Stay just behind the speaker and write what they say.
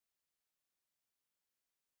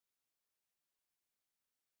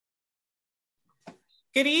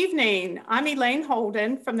Good evening. I'm Elaine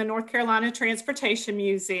Holden from the North Carolina Transportation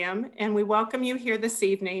Museum, and we welcome you here this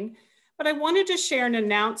evening. But I wanted to share an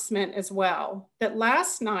announcement as well, that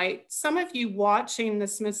last night, some of you watching the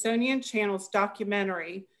Smithsonian Channel's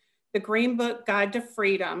documentary, The Green Book Guide to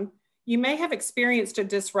Freedom, you may have experienced a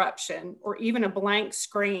disruption or even a blank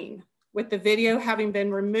screen with the video having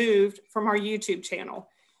been removed from our YouTube channel.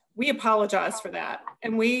 We apologize for that.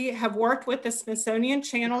 And we have worked with the Smithsonian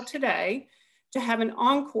Channel today to have an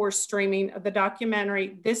encore streaming of the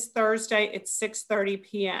documentary this Thursday at 6:30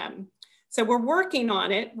 p.m. So we're working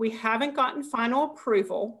on it. We haven't gotten final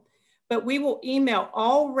approval, but we will email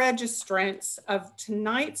all registrants of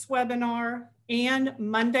tonight's webinar and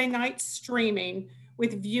Monday night's streaming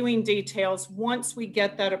with viewing details once we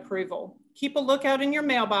get that approval. Keep a lookout in your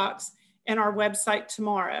mailbox and our website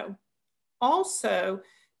tomorrow. Also,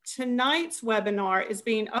 tonight's webinar is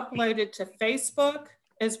being uploaded to Facebook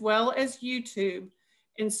as well as YouTube.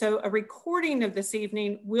 And so a recording of this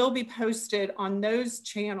evening will be posted on those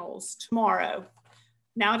channels tomorrow.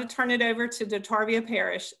 Now to turn it over to DeTarvia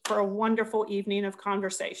Parrish for a wonderful evening of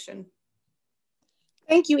conversation.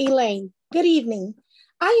 Thank you, Elaine. Good evening.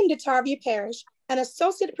 I am DeTarvia Parrish, an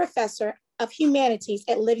associate professor of humanities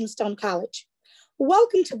at Livingstone College.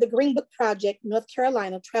 Welcome to the Green Book Project, North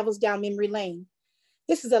Carolina Travels Down Memory Lane.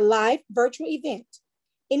 This is a live virtual event.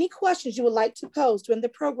 Any questions you would like to pose during the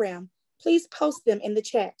program, please post them in the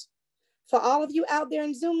chat. For all of you out there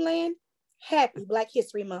in Zoom land, happy Black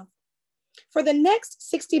History Month. For the next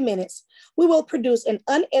 60 minutes, we will produce an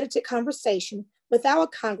unedited conversation with our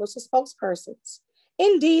Congress of spokespersons.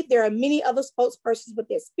 Indeed, there are many other spokespersons with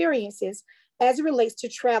experiences as it relates to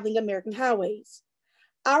traveling American highways.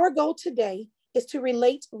 Our goal today is to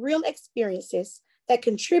relate real experiences that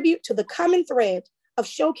contribute to the common thread of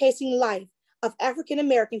showcasing life of African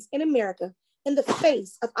Americans in America in the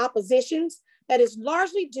face of oppositions that is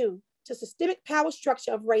largely due to systemic power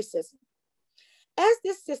structure of racism. As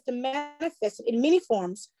this system manifested in many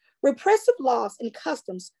forms, repressive laws and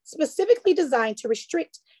customs specifically designed to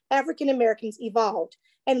restrict African Americans evolved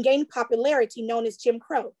and gained popularity known as Jim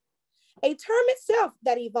Crow, a term itself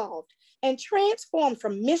that evolved and transformed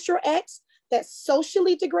from minstrel acts that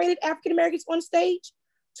socially degraded African Americans on stage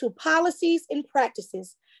to policies and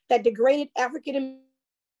practices that degraded African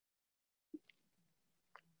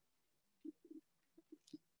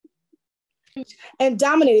and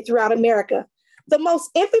dominated throughout America. The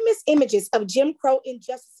most infamous images of Jim Crow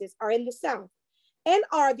injustices are in the South and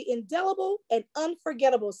are the indelible and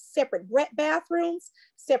unforgettable separate bathrooms,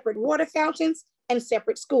 separate water fountains, and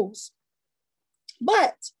separate schools.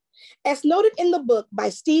 But as noted in the book by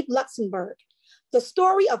Steve Luxenberg, The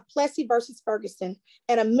Story of Plessy versus Ferguson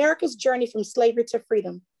and America's Journey from Slavery to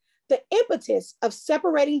Freedom, the impetus of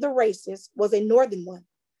separating the races was a northern one.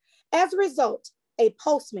 As a result, a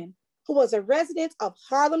postman who was a resident of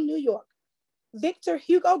Harlem, New York, Victor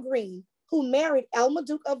Hugo Green, who married Alma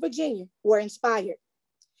Duke of Virginia, were inspired.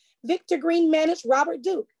 Victor Green managed Robert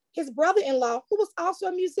Duke, his brother-in-law, who was also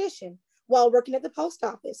a musician, while working at the post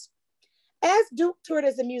office. As Duke toured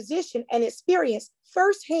as a musician and experienced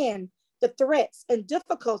firsthand the threats and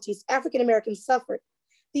difficulties African Americans suffered,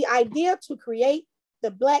 the idea to create the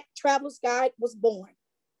Black Traveler's Guide was born.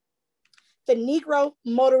 The Negro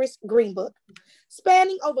Motorist Green Book.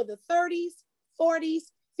 Spanning over the 30s,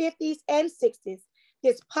 40s, 50s, and 60s,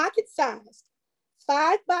 this pocket-sized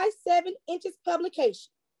 5 by 7 inches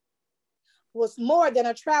publication was more than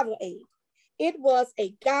a travel aid. It was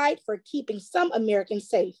a guide for keeping some Americans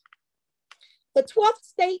safe. The 12th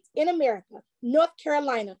state in America, North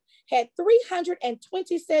Carolina, had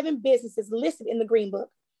 327 businesses listed in the Green Book,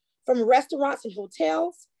 from restaurants and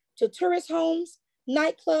hotels to tourist homes,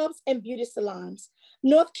 nightclubs, and beauty salons.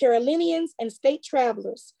 North Carolinians and state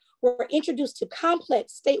travelers were introduced to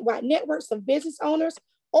complex statewide networks of business owners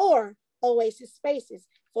or oasis spaces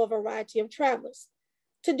for a variety of travelers.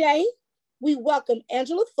 Today, we welcome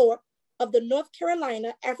Angela Thorpe of the North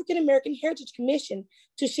Carolina African American Heritage Commission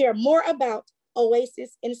to share more about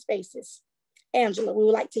oasis in spaces. Angela, we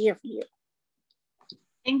would like to hear from you.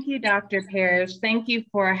 Thank you, Dr. Parrish. Thank you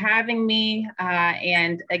for having me.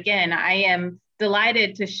 And again, I am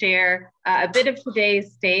delighted to share a bit of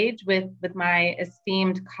today's stage with my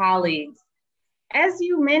esteemed colleagues. As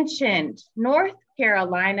you mentioned, North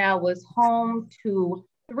Carolina was home to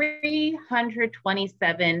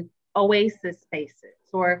 327 oasis spaces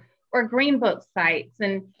or Green Book sites.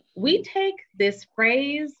 And we take this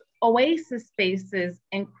phrase, oasis spaces,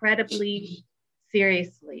 incredibly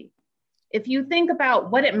seriously. If you think about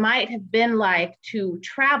what it might have been like to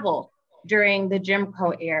travel during the Jim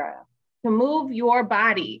Crow era, to move your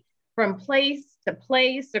body from place to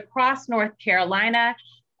place across North Carolina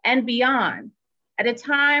and beyond, at a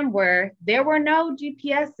time where there were no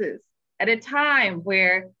GPSs, at a time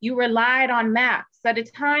where you relied on maps, at a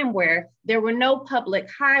time where there were no public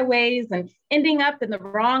highways, and ending up in the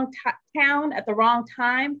wrong town at the wrong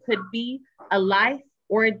time could be a life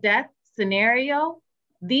or a death scenario.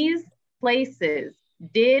 These places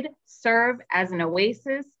did serve as an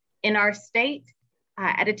oasis in our state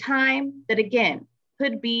at a time that, again,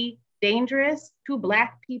 could be dangerous to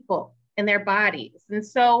Black people and their bodies. And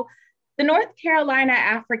so the North Carolina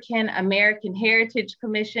African American Heritage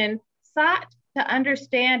Commission sought to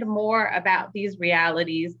understand more about these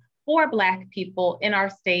realities for Black people in our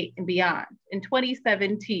state and beyond. In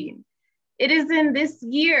 2017, it is in this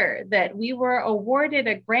year that we were awarded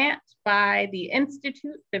a grant by the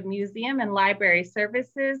Institute of Museum and Library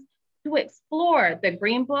Services to explore the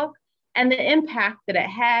Green Book and the impact that it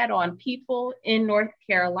had on people in North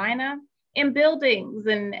Carolina, in buildings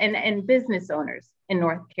and business owners in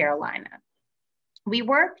North Carolina. We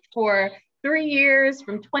worked for 3 years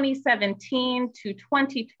from 2017 to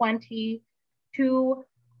 2020 to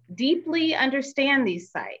deeply understand these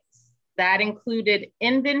sites. That included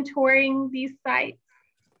inventorying these sites,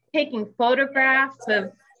 taking photographs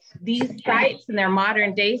of these sites in their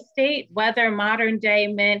modern day state, whether modern day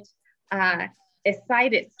meant a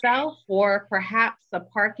site itself or perhaps a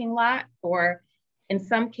parking lot, or in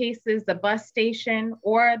some cases, a bus station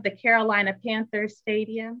or the Carolina Panthers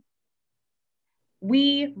Stadium.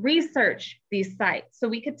 We researched these sites so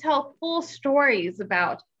we could tell full stories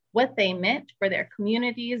about what they meant for their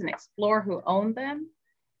communities and explore who owned them.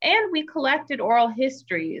 And we collected oral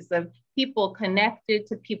histories of people connected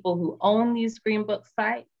to people who own these Green Book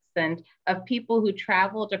sites and of people who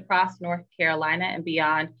traveled across North Carolina and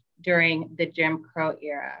beyond during the Jim Crow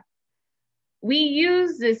era. We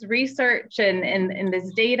use this research and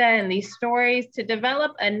this data and these stories to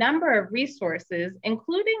develop a number of resources,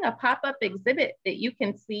 including a pop-up exhibit that you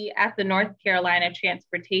can see at the North Carolina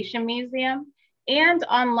Transportation Museum and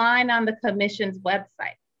online on the Commission's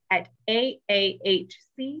website at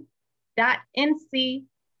aahc.nc.gov.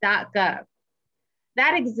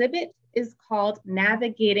 That exhibit is called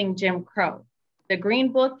Navigating Jim Crow, the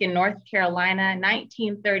Green Book in North Carolina,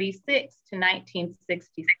 1936 to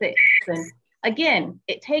 1966. And again,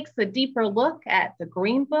 it takes a deeper look at the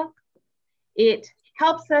Green Book. It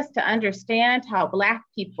helps us to understand how Black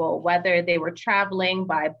people, whether they were traveling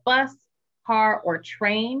by bus, car, or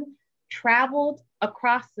train, traveled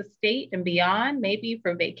across the state and beyond, maybe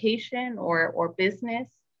for vacation or business,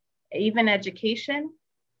 even education.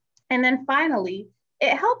 And then finally,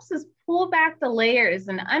 it helps us pull back the layers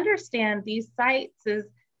and understand these sites as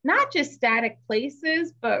not just static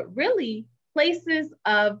places, but really places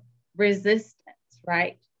of resistance,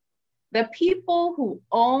 right? The people who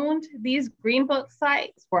owned these Green Book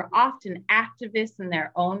sites were often activists in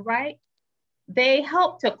their own right. They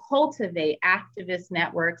helped to cultivate activist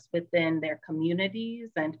networks within their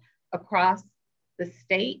communities and across the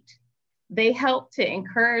state. They helped to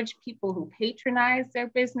encourage people who patronize their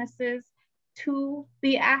businesses to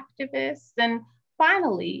be activists. And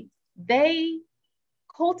finally, they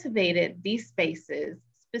cultivated these spaces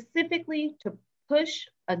specifically to push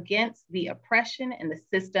against the oppression and the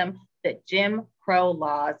system that Jim Crow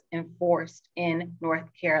laws enforced in North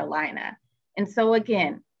Carolina. And so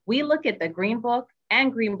again, we look at the Green Book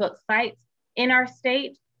and Green Book sites in our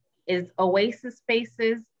state as oasis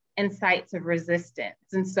spaces and sites of resistance.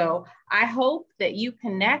 And so I hope that you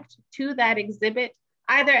connect to that exhibit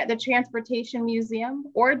either at the Transportation Museum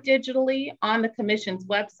or digitally on the Commission's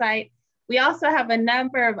website. We also have a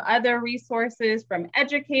number of other resources, from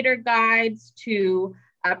educator guides to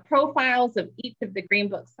profiles of each of the Green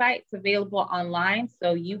Book sites available online,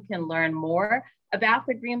 so you can learn more about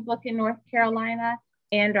the Green Book in North Carolina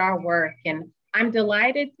and our work. And I'm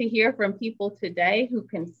delighted to hear from people today who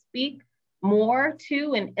can speak more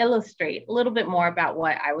to and illustrate a little bit more about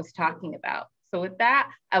what I was talking about. So with that,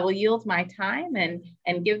 I will yield my time and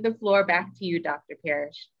give the floor back to you, Dr.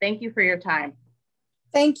 Parrish. Thank you for your time.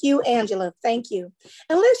 Thank you, Angela. Thank you.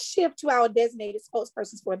 And let's shift to our designated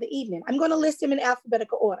spokespersons for the evening. I'm going to list them in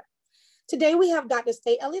alphabetical order. Today, we have Dr.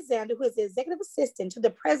 State Alexander, who is the Executive Assistant to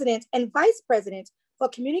the President and Vice President for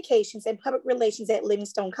Communications and Public Relations at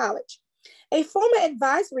Livingstone College. A former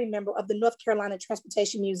advisory member of the North Carolina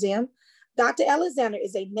Transportation Museum, Dr. Alexander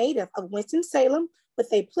is a native of Winston-Salem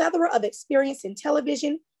with a plethora of experience in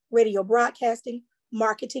television, radio broadcasting,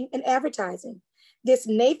 marketing, and advertising. This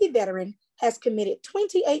Navy veteran has committed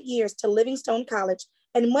 28 years to Livingstone College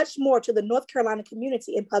and much more to the North Carolina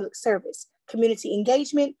community in public service, community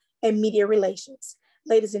engagement, and media relations.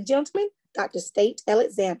 Ladies and gentlemen, Dr. State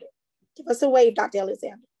Alexander. Give us a wave, Dr.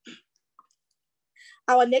 Alexander.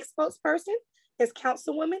 Our next spokesperson is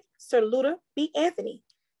Councilwoman Surluta B. Anthony.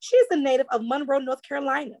 She is a native of Monroe, North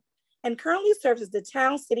Carolina, and currently serves as the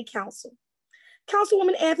town city council.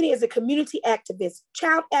 Councilwoman Anthony is a community activist,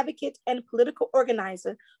 child advocate, and political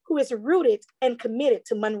organizer who is rooted and committed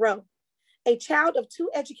to Monroe. A child of two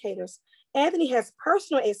educators, Anthony has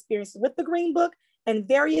personal experiences with the Green Book and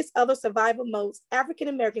various other survival modes African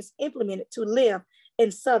Americans implemented to live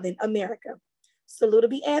in Southern America. Surluta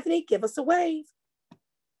B. Anthony, give us a wave.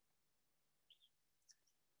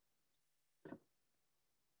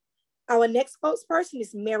 Our next spokesperson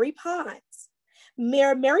is Mary Pons.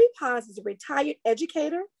 Mayor Mary Pons is a retired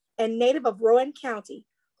educator and native of Rowan County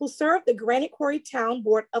who served the Granite Quarry Town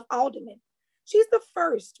Board of Aldermen. She's the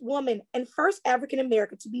first woman and first African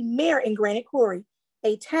American to be mayor in Granite Quarry,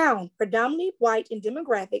 a town predominantly white in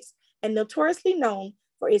demographics and notoriously known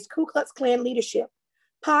for its Ku Klux Klan leadership.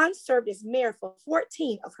 Pons served as mayor for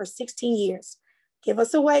 14 of her 16 years. Give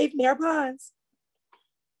us a wave, Mayor Pons.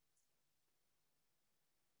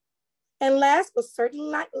 And last but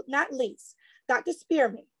certainly not least, Dr.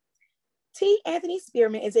 Spearman. T. Anthony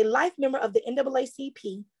Spearman is a life member of the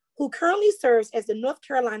NAACP who currently serves as the North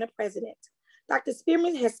Carolina president. Dr.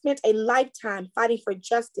 Spearman has spent a lifetime fighting for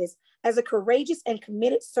justice as a courageous and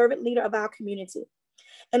committed servant leader of our community.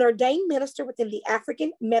 An ordained minister within the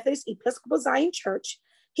African Methodist Episcopal Zion Church,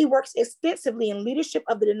 he works extensively in leadership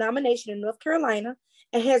of the denomination in North Carolina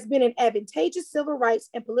and has been an advantageous civil rights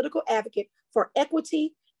and political advocate for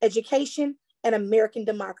equity, education, and American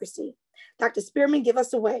democracy. Dr. Spearman, give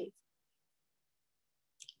us a wave.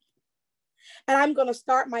 And I'm going to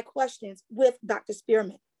start my questions with Dr.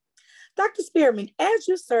 Spearman. Dr. Spearman, as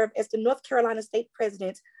you serve as the North Carolina State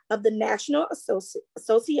President of the National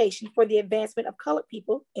Association for the Advancement of Colored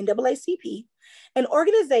People, NAACP, an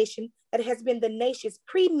organization that has been the nation's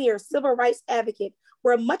premier civil rights advocate,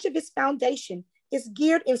 where much of its foundation is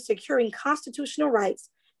geared in securing constitutional rights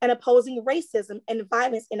and opposing racism and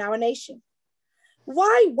violence in our nation.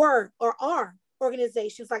 Why were or are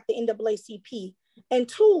organizations like the NAACP and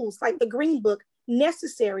tools like the Green Book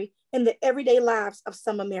necessary in the everyday lives of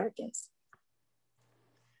some Americans?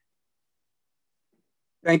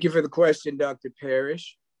 Thank you for the question, Dr.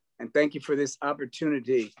 Parrish, and thank you for this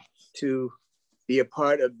opportunity to be a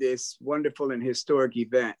part of this wonderful and historic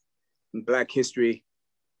event in Black History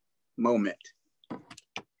moment.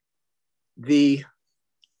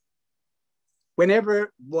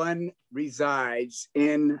 Whenever one resides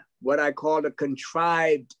in what I call a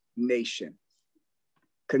contrived nation,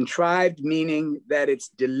 contrived meaning that it's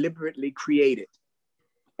deliberately created,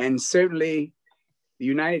 and certainly the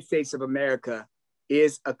United States of America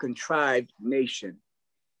is a contrived nation,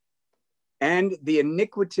 and the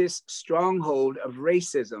iniquitous stronghold of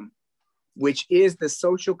racism, which is the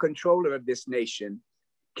social controller of this nation,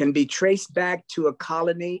 can be traced back to a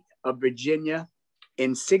colony of Virginia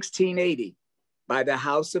in 1680 by the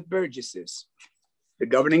House of Burgesses, the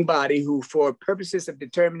governing body who, for purposes of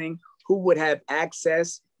determining who would have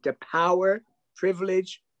access to power,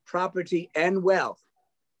 privilege, property, and wealth,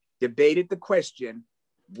 debated the question,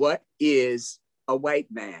 what is a white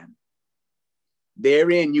man?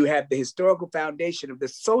 Therein, you have the historical foundation of the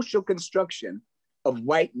social construction of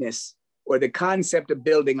whiteness, or the concept of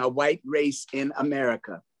building a white race in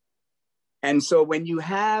America. And so when you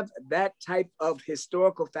have that type of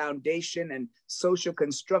historical foundation and social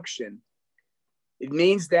construction, it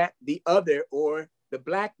means that the other, or the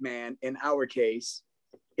Black man in our case,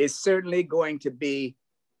 is certainly going to be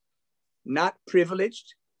not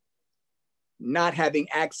privileged, not having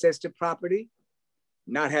access to property,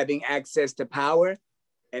 not having access to power,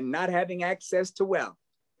 and not having access to wealth.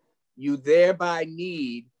 You thereby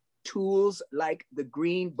need tools like the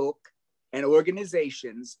Green Book and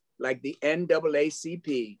organizations like the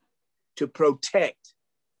NAACP to protect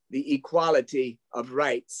the equality of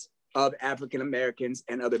rights of African Americans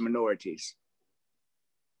and other minorities.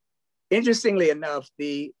 Interestingly enough,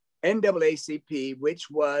 the NAACP,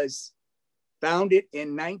 which was founded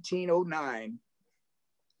in 1909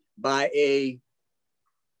 by a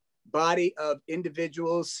body of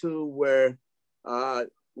individuals who were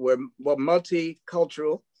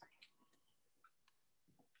multicultural,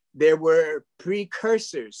 there were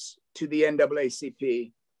precursors to the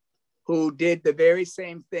NAACP who did the very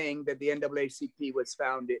same thing that the NAACP was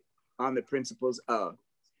founded on the principles of,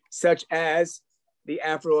 such as the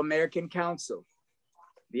Afro-American Council,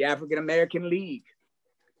 the African American League,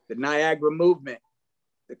 the Niagara Movement,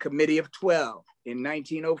 the Committee of 12 in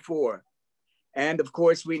 1904. And of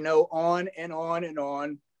course, we know on and on and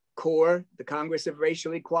on, CORE, the Congress of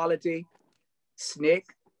Racial Equality, SNCC,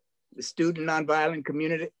 the Student Nonviolent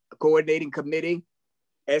Community Coordinating Committee,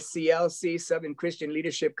 SCLC, Southern Christian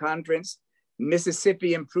Leadership Conference,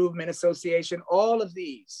 Mississippi Improvement Association. All of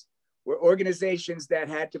these were organizations that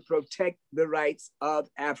had to protect the rights of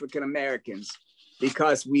African Americans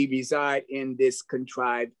because we reside in this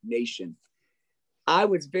contrived nation. I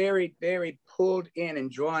was very, very pulled in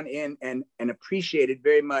and drawn in and appreciated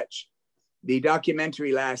very much the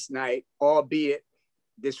documentary last night, albeit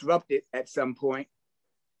disrupted at some point,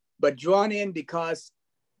 but drawn in because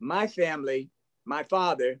my family, my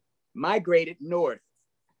father, migrated north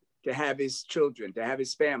to have his children, to have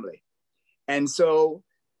his family. And so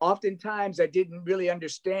oftentimes I didn't really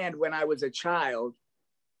understand when I was a child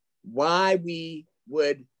why we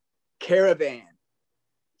would caravan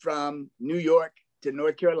from New York to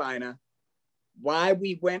North Carolina, why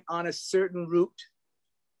we went on a certain route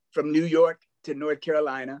from New York to North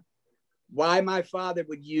Carolina, why my father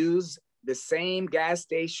would use the same gas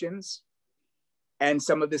stations and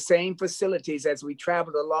some of the same facilities as we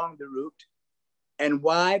traveled along the route, and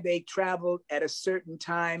why they traveled at a certain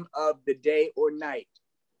time of the day or night.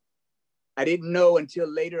 I didn't know until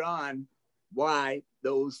later on why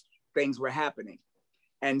those things were happening.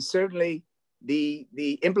 And certainly the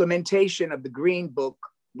implementation of the Green Book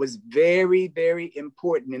was very, very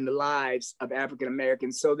important in the lives of African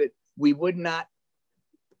Americans so that we would not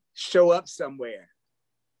show up somewhere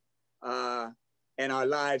and our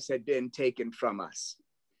lives had been taken from us.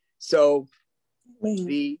 So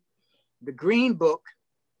the Green Book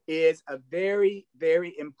is a very,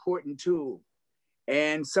 very important tool.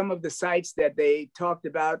 And some of the sites that they talked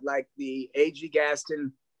about, like the A.G.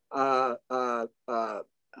 Gaston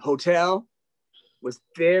Hotel, was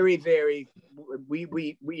very, very,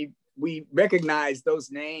 we recognized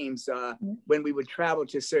those names when we would travel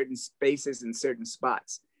to certain spaces and certain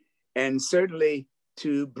spots. And certainly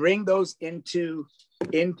to bring those into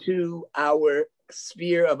our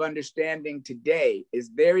sphere of understanding today is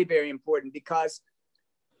very, very important, because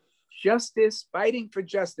justice, fighting for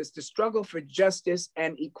justice, the struggle for justice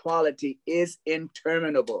and equality is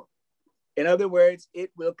interminable. In other words, it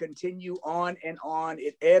will continue on and on.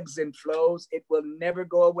 It ebbs and flows. It will never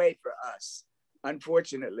go away for us,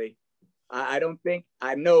 unfortunately. I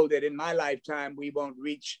know that in my lifetime, we won't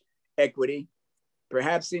reach equity.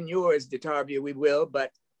 Perhaps in yours, DeTarvia, we will,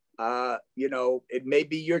 but it may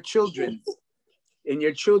be your children's, in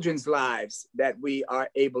your children's lives that we are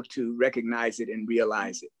able to recognize it and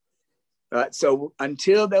realize it. So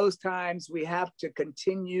until those times, we have to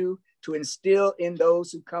continue to instill in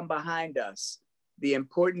those who come behind us the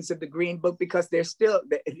importance of the Green Book, because there's still,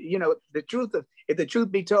 if the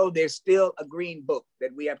truth be told, there's still a Green Book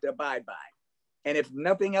that we have to abide by. And if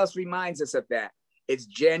nothing else reminds us of that, it's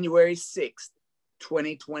January 6th,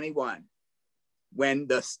 2021, when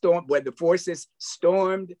the forces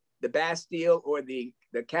stormed the Bastille or the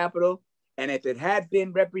Capitol. And if it had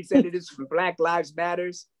been representatives from Black Lives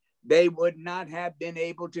Matters, they would not have been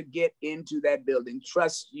able to get into that building.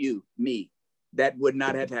 Trust you, me, that would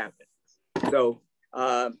not have happened. So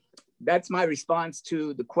that's my response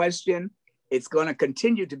to the question. It's going to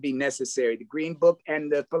continue to be necessary. The Green Book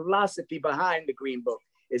and the philosophy behind the Green Book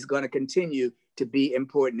is going to continue to be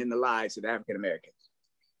important in the lives of African Americans.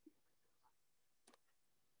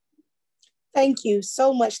 Thank you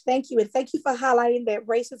so much. Thank you. And thank you for highlighting that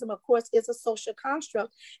racism, of course, is a social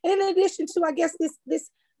construct. And in addition to, I guess,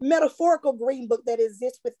 this metaphorical Green Book that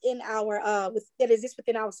exists within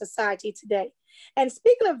our society today. And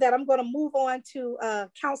speaking of that, I'm going to move on to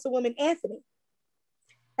Councilwoman Anthony,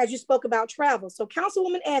 as you spoke about travel. So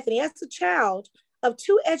Councilwoman Anthony, as a child of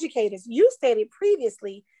two educators, you stated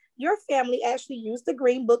previously your family actually used the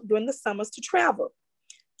Green Book during the summers to travel.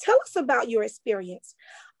 Tell us about your experience.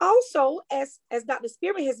 Also, as Dr.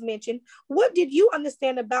 Spearman has mentioned, what did you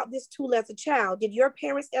understand about this tool as a child? Did your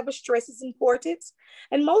parents ever stress its importance?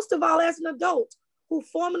 And most of all, as an adult who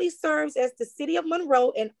formerly serves as the city of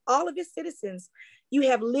Monroe and all of its citizens, you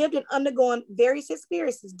have lived and undergone various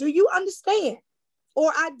experiences. Do you understand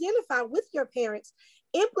or identify with your parents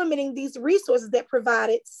implementing these resources that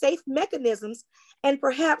provided safe mechanisms and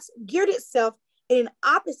perhaps geared itself in an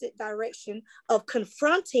opposite direction of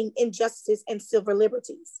confronting injustice and civil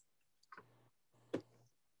liberties?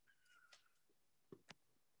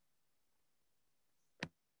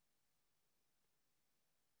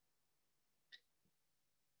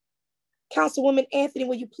 Councilwoman Anthony,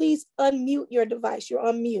 will you please unmute your device? You're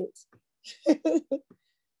on mute.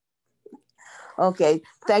 Okay,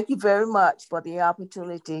 thank you very much for the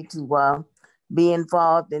opportunity to be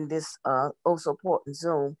involved in this also important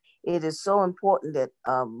Zoom. It is so important that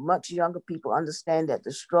much younger people understand that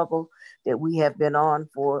the struggle that we have been on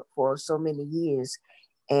for so many years,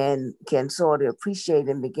 and can sort of appreciate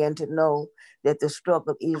and begin to know that the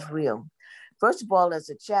struggle is real. First of all, as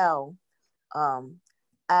a child,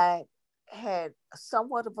 I had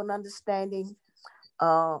somewhat of an understanding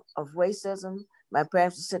of racism. My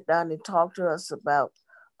parents would sit down and talk to us about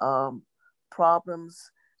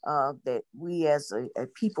problems that we as a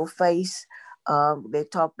people face. They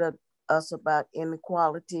talked to us about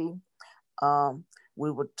inequality.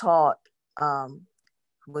 We were taught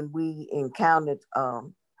when we encountered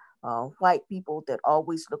white people that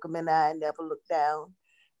always look them in the eye, never look down.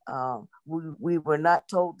 We were not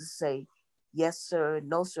told to say yes, sir,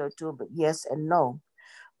 no, sir, to them, but yes and no.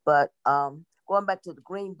 But going back to the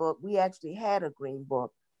Green Book, we actually had a Green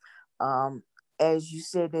Book. As you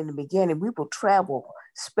said in the beginning, we would travel,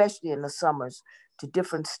 especially in the summers, to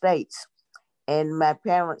different states. And my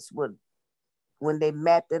parents would, when they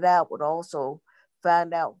mapped it out, would also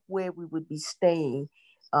find out where we would be staying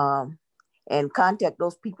and contact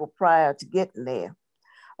those people prior to getting there.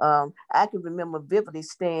 I can remember vividly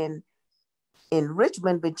staying in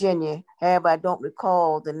Richmond, Virginia. However, I don't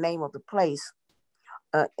recall the name of the place.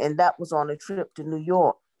 And that was on a trip to New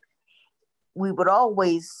York. We would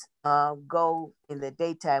always go in the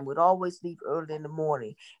daytime. We'd always leave early in the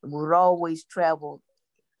morning. And we would always travel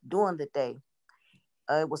during the day.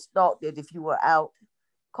 It was thought that if you were out,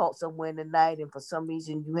 caught somewhere in the night, and for some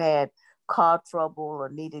reason you had car trouble or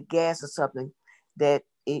needed gas or something, that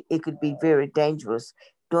it could be very dangerous.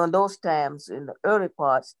 During those times, in the early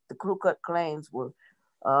parts, the Ku Klux Klans were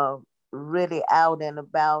really out and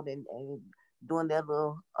about and doing their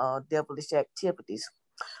little devilish activities.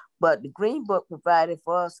 But the Green Book provided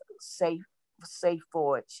for us safe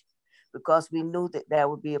forage because we knew that there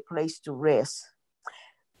would be a place to rest.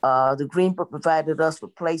 The Green Book provided us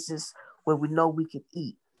with places where we know we could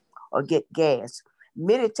eat or get gas.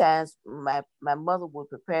 Many times, my mother would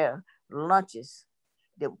prepare lunches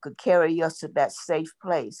that could carry us to that safe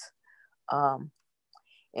place.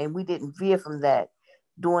 And we didn't veer from that.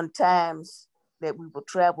 During times that we would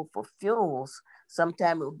travel for funerals,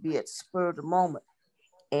 sometimes it would be at spur of the moment.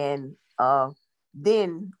 And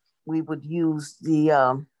then we would use the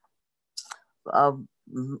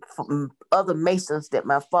other Masons that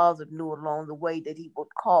my father knew along the way that he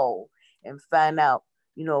would call and find out,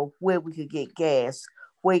 where we could get gas,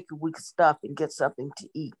 where we could stop and get something to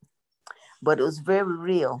eat. But it was very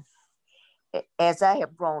real. As I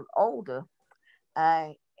have grown older,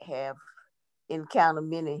 I have encountered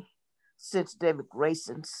many systemic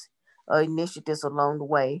racist initiatives along the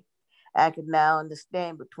way. I can now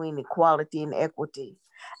understand between equality and equity.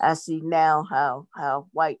 I see now how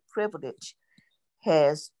white privilege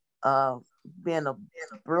has been a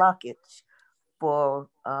blockage for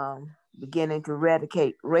beginning to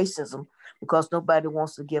eradicate racism because nobody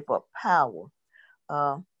wants to give up power.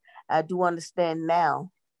 I do understand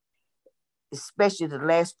now, especially the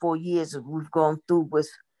last 4 years that we've gone through with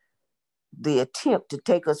the attempt to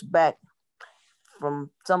take us back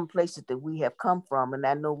from some places that we have come from. And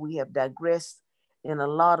I know we have digressed in a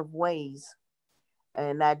lot of ways.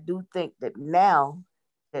 And I do think that now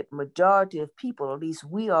that majority of people, at least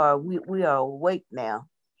we are awake now.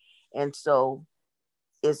 And so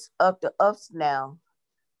it's up to us now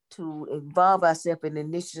to involve ourselves in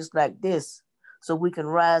initiatives like this so we can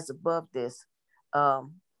rise above this.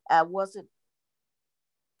 I wasn't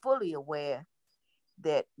fully aware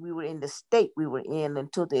that we were in the state we were in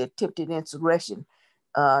until the attempted insurrection.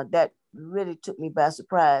 That really took me by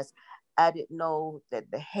surprise. I didn't know that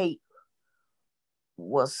the hate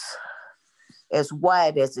was as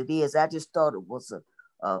wide as it is. I just thought it was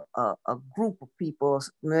a group of people,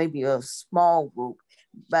 maybe a small group.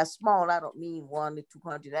 By small, I don't mean 1 to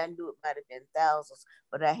 200. I knew it might have been thousands,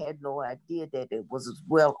 but I had no idea that it was as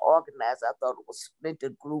well organized. I thought it was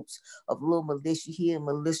splintered groups of little militia here and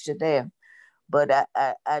militia there. But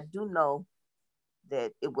I do know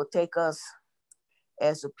that it will take us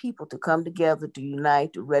as a people to come together, to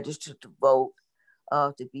unite, to register to vote,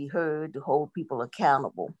 to be heard, to hold people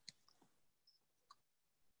accountable.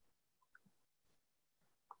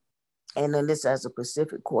 And then this as a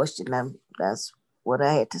specific question, that's what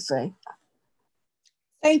I had to say.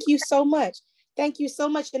 Thank you so much. Thank you so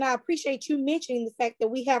much. And I appreciate you mentioning the fact that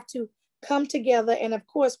we have to come together. And of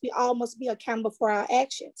course, we all must be accountable for our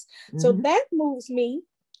actions. Mm-hmm. So that moves me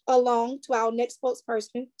along to our next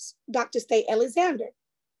spokesperson, Dr. Stay Alexander.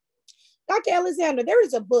 Dr. Alexander, there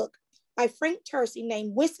is a book by Frank Tercy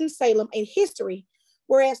named Winston-Salem, A History,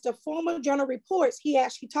 whereas the former journal reports, he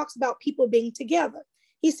actually talks about people being together.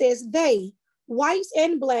 He says they, whites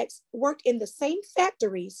and blacks, worked in the same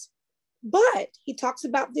factories, but he talks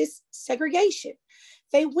about this segregation.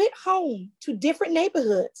 They went home to different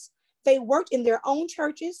neighborhoods. They worked in their own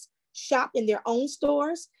churches, shopped in their own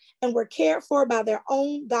stores, and were cared for by their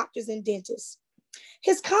own doctors and dentists.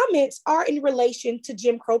 His comments are in relation to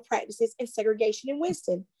Jim Crow practices and segregation in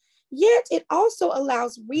Winston, yet it also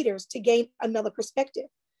allows readers to gain another perspective.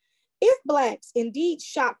 If Blacks indeed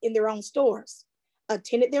shopped in their own stores,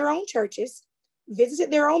 attended their own churches,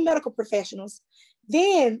 visited their own medical professionals,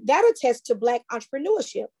 then that attests to Black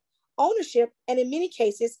entrepreneurship, ownership, and in many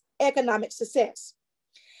cases, economic success.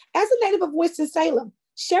 As a native of Winston-Salem,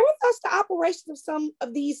 share with us the operations of some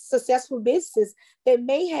of these successful businesses that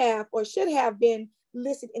may have or should have been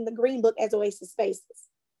listed in the Green Book as Oasis Spaces.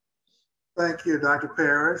 Thank you, Dr.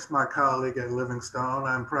 Parrish, my colleague at Livingstone.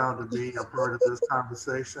 I'm proud to be a part of this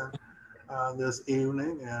conversation this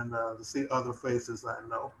evening and to see other faces I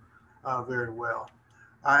know very well.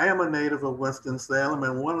 I am a native of Winston-Salem,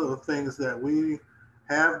 and one of the things that we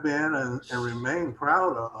have been and remain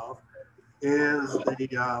proud of is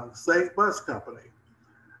the Safe Bus Company.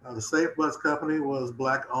 The Safe Bus Company was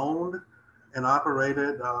Black owned and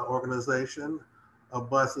operated organization of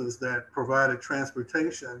buses that provided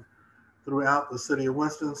transportation throughout the city of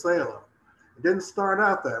Winston-Salem. It didn't start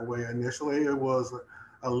out that way initially. It was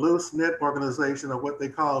a loose-knit organization of what they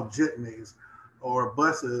call jitneys, or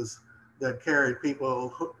buses that carried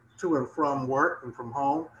people to and from work and from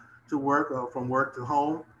home to work, or from work to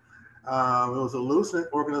home. It was a loose-knit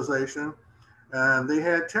organization, and they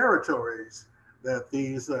had territories that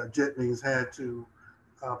these jitneys had to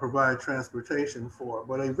provide transportation for.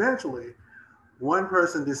 But eventually, one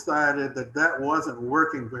person decided that that wasn't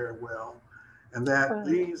working very well, and that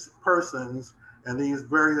these persons and these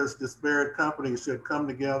various disparate companies should come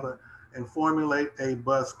together and formulate a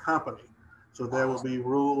bus company. So there would be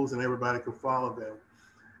rules and everybody could follow them.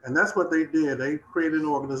 And that's what they did. They created an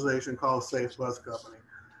organization called Safe Bus Company.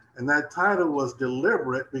 And that title was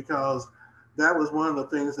deliberate because that was one of the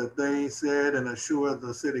things that they said and assured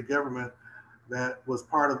the city government that was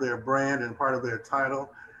part of their brand and part of their title,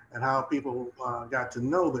 and how people got to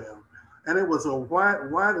know them. And it was a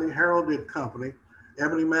widely heralded company.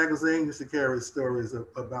 Ebony Magazine used to carry stories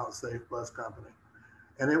about Safe Bus Company.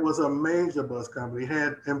 And it was a major bus company. It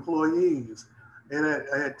had employees, it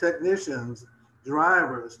had technicians,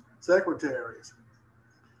 drivers, secretaries.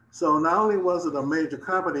 So not only was it a major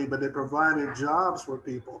company, but it provided jobs for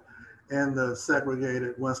people in the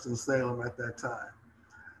segregated Winston-Salem at that time.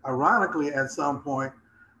 Ironically, at some point,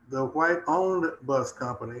 the white-owned bus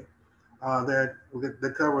company that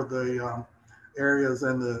covered the areas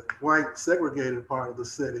in the white segregated part of the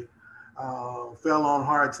city fell on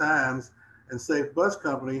hard times, and Safe Bus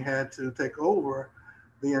Company had to take over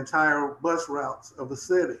the entire bus routes of the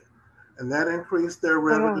city. And that increased their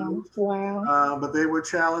revenues. Wow. But they were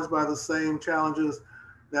challenged by the same challenges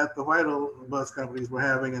that the white bus companies were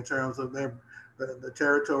having in terms of the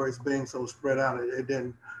territories being so spread out. It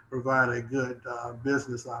didn't provide a good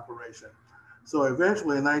business operation. So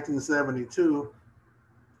eventually in 1972,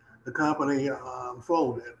 the company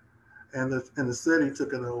folded, and the city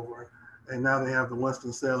took it over. And now they have the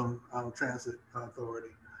Winston-Salem Transit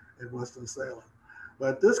Authority in Winston-Salem.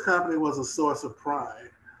 But this company was a source of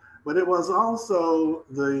pride, but it was also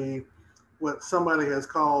what somebody has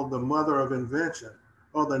called the mother of invention,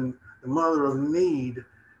 or the mother of need,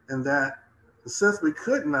 in that since we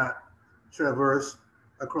could not traverse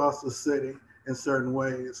across the city in certain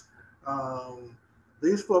ways,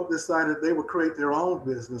 these folk decided they would create their own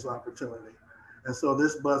business opportunity. And so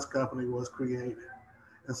this bus company was created.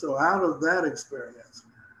 And so out of that experience,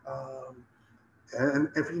 and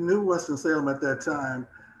if you knew Winston-Salem at that time,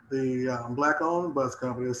 the Black-owned bus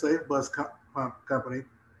company, the Safe Bus Company,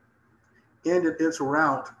 ended its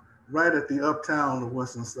route right at the uptown of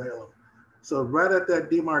Winston-Salem. So right at that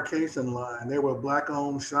demarcation line, there were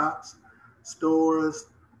Black-owned shops, stores,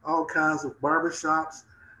 all kinds of barbershops,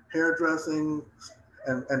 hairdressing,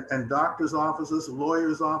 and doctors' offices,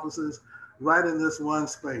 lawyers' offices, right in this one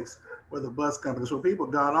space where the bus company. So people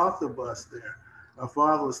got off the bus there. My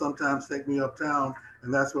father would sometimes take me uptown,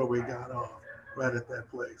 and that's where we got off, right at that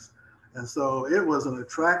place. And so it was an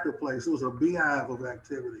attractive place. It was a beehive of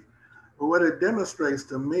activity. But what it demonstrates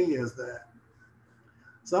to me is that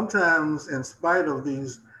sometimes, in spite of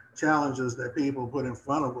these challenges that people put in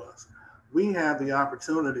front of us, we have the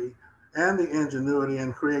opportunity and the ingenuity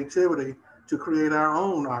and creativity to create our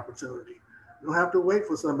own opportunity. You don't have to wait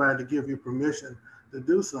for somebody to give you permission to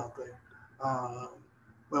do something.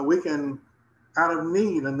 But we can, out of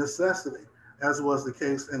need and necessity, as was the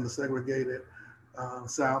case in the segregated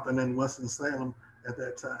South and in Winston-Salem at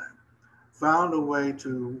that time, found a way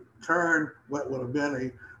to turn what would have been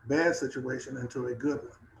a bad situation into a good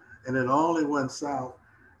one. And it only went south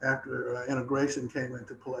after integration came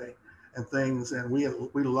into play and things, and we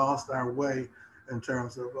lost our way in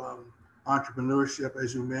terms of entrepreneurship,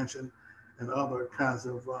 as you mentioned, and other kinds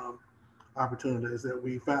of opportunities that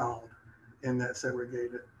we found in that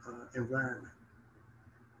segregated environment.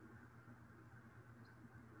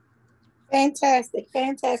 Fantastic,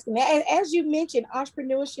 fantastic. Now, and as you mentioned,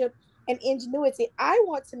 entrepreneurship and ingenuity, I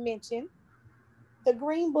want to mention the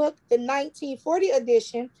Green Book, the 1940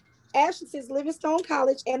 edition. Actually, since Livingstone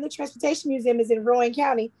College and the Transportation Museum is in Rowan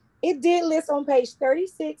County, it did list on page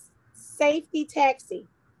 36, safety taxi,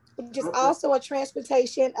 which is also a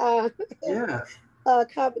transportation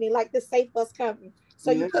company, like the Safe Bus Company.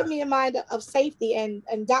 So you put me in mind of safety, and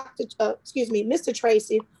Mr.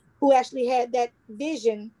 Tracy, who actually had that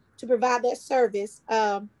vision to provide that service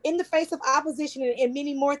in the face of opposition and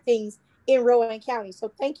many more things in Rowan County. So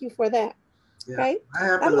thank you for that. Yeah. Okay,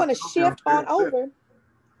 I'm going to shift on over.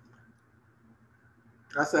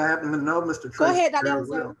 I said I happen to know Mr. Tracy. Go ahead, Dr.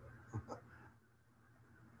 Alexander.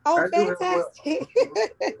 Oh, fantastic.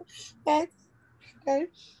 That's okay.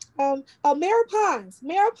 Mary Pons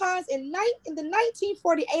in the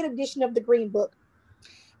 1948 edition of the Green Book,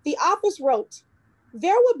 the authors wrote,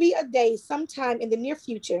 "There will be a day sometime in the near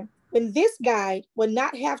future when this guide will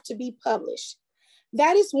not have to be published.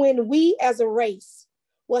 That is when we as a race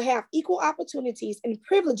will have equal opportunities and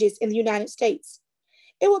privileges in the United States.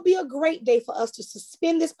 It will be a great day for us to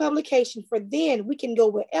suspend this publication, for then we can go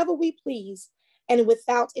wherever we please and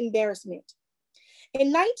without embarrassment."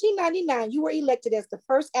 In 1999, you were elected as the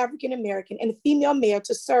first African-American and female mayor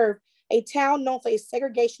to serve a town known for its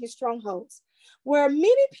segregationist strongholds, where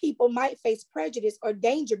many people might face prejudice or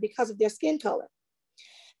danger because of their skin color.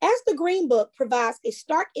 As the Green Book provides a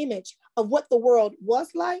stark image of what the world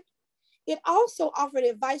was like, it also offered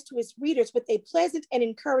advice to its readers with a pleasant and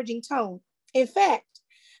encouraging tone. In fact,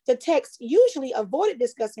 the text usually avoided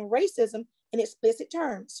discussing racism in explicit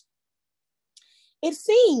terms. It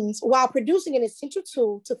seems, while producing an essential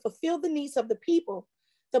tool to fulfill the needs of the people,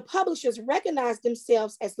 the publishers recognized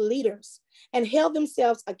themselves as leaders and held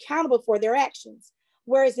themselves accountable for their actions,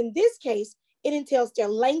 whereas in this case, it entails their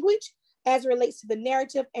language as it relates to the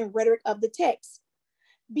narrative and rhetoric of the text.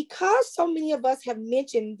 Because so many of us have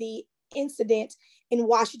mentioned the incident in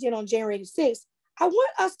Washington on January 6th, I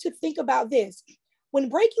want us to think about this. When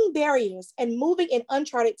breaking barriers and moving in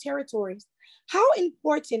uncharted territories, how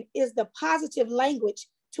important is the positive language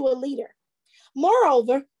to a leader?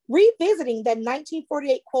 Moreover, revisiting that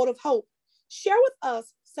 1948 quote of hope, share with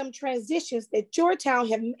us some transitions that your town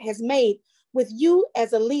has made with you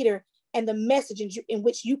as a leader and the message in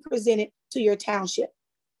which you presented to your township.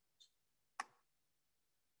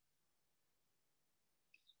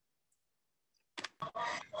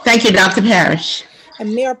 Thank you, Dr. Parrish.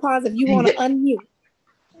 And Mayor Pons, if you want to unmute.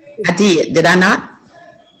 I did I not?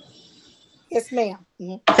 Yes, ma'am.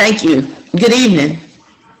 Thank you. Good evening.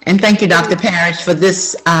 And thank you, Dr. Parrish, for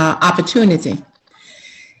this opportunity.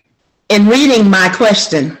 In reading my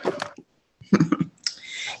question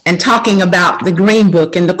and talking about the Green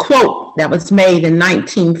Book and the quote that was made in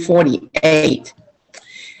 1948,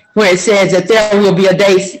 where it says that there will be a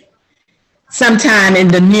day sometime in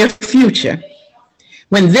the near future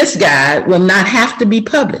when this guide will not have to be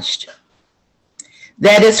published.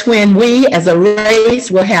 That is when we as a race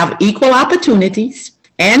will have equal opportunities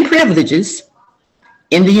and privileges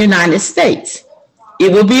in the United States.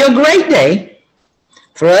 It will be a great day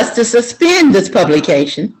for us to suspend this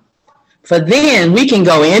publication, for then we can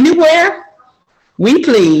go anywhere we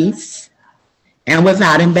please and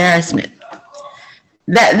without embarrassment.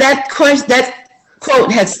 That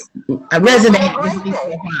quote has resonated with me for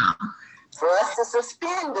a while. For us to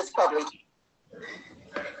suspend this publication.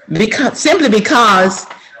 Simply because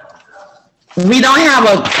we don't have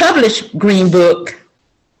a published Green Book,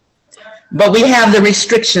 but we have the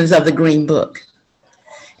restrictions of the Green Book.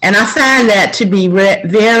 And I find that to be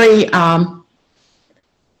very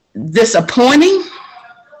disappointing.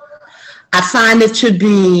 I find it to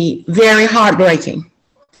be very heartbreaking.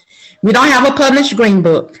 We don't have a published Green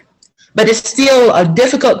Book, but it's still a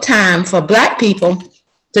difficult time for Black people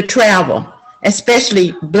to travel,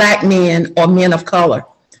 especially Black men or men of color.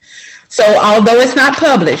 So although it's not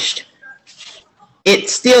published, it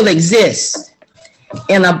still exists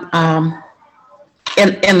in a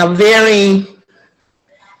very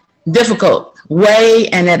difficult way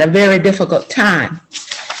and at a very difficult time.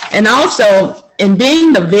 And also, in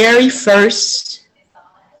being the very first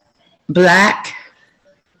Black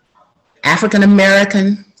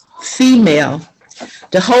African-American female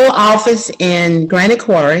to hold office in Granite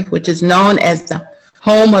Quarry, which is known as the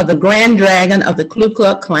home of the Grand Dragon of the Ku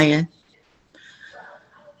Klux Klan,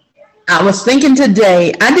 I was thinking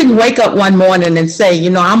today, I didn't wake up one morning and say, you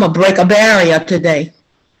know, I'm going to break a barrier today.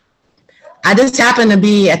 I just happened to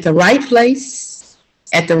be at the right place,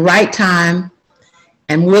 at the right time,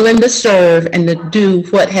 and willing to serve and to do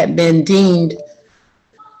what had been deemed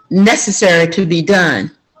necessary to be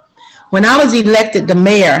done. When I was elected the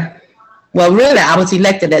mayor, well, really, I was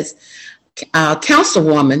elected as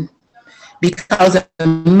councilwoman because the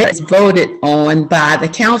mayor is voted on by the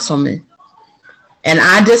councilman. And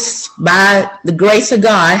I just, by the grace of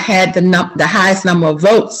God, had the highest number of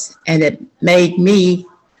votes, and it made me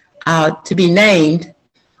to be named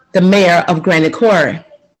the mayor of Granite Quarry.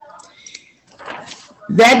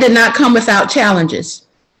 That did not come without challenges.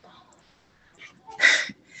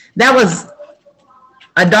 That was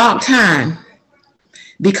a dark time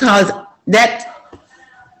because that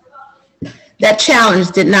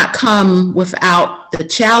challenge did not come without the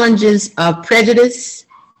challenges of prejudice,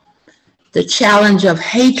 the challenge of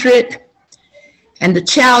hatred, and the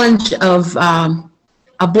challenge of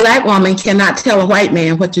a Black woman cannot tell a white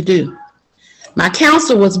man what to do. My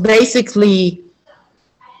council was basically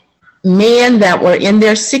men that were in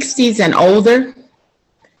their 60s and older.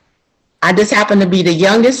 I just happened to be the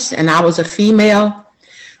youngest, and I was a female.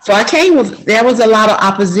 So I came with, there was a lot of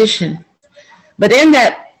opposition. But in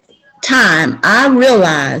that time, I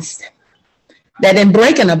realized that in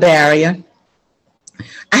breaking a barrier,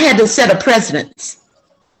 I had to set a precedence.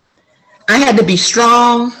 I had to be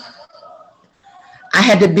strong. I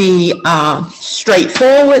had to be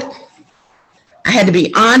straightforward. I had to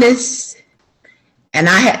be honest. And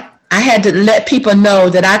I had to let people know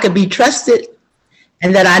that I could be trusted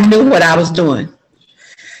and that I knew what I was doing.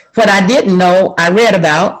 What I didn't know, I read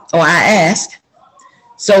about or I asked.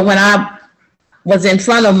 So when I was in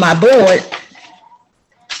front of my board,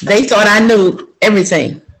 they thought I knew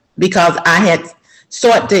everything because I had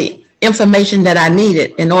sought the information that I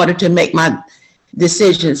needed in order to make my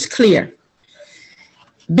decisions clear.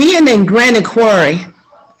 Being in Granite Quarry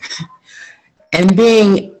and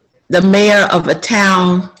being the mayor of a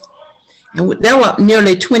town, and there were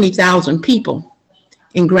nearly 20,000 people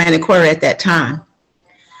in Granite Quarry at that time.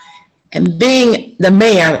 And being the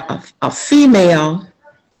mayor of a female,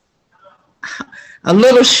 a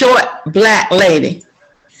little short Black lady,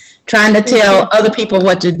 trying to tell other people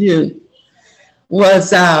what to do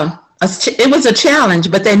was, it was a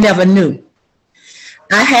challenge, but they never knew.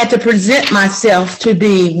 I had to present myself to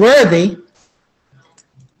be worthy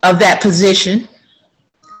of that position.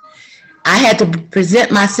 I had to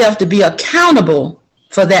present myself to be accountable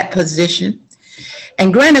for that position.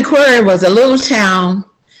 And Granite Quarry was a little town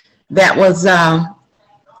that was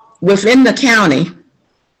within the county,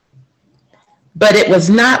 but it was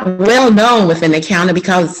not well known within the county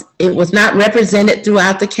because it was not represented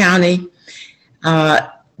throughout the county.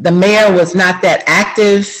 The mayor was not that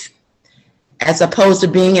active as opposed to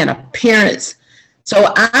being an appearance.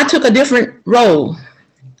 So I took a different role.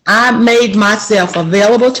 I made myself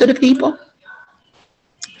available to the people.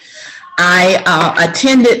 I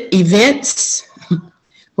attended events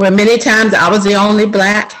where many times I was the only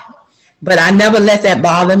Black, but I never let that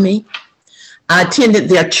bother me. I attended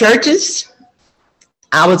their churches.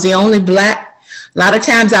 I was the only Black. A lot of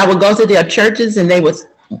times I would go to their churches and they would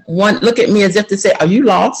look at me as if to say, are you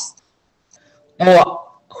lost? Or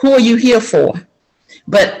who are you here for?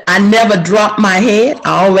 But I never dropped my head.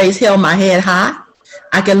 I always held my head high.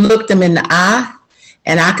 I could look them in the eye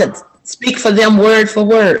and I could speak for them word for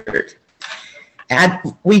word.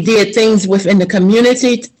 We did things within the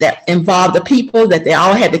community that involved the people, that they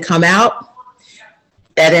all had to come out,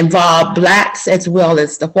 that involved Blacks as well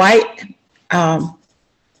as the white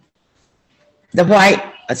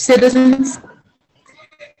citizens.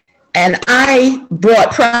 And I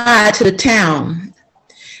brought pride to the town.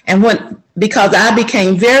 And because I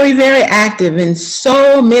became very, very active in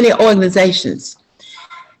so many organizations.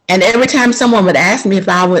 And every time someone would ask me if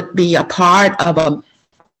I would be a part of a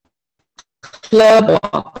club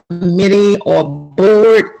or committee or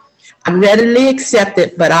board, I readily accept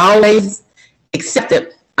it, but I always accept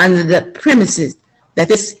it under the premises that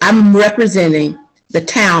I'm representing the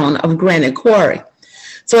town of Granite Quarry.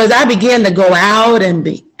 So as I began to go out and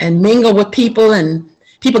mingle with people, and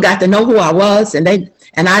people got to know who I was, and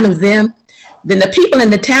I knew them, then the people in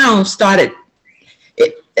the town started.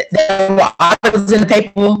 There were articles in the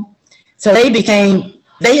paper, so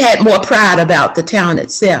they had more pride about the town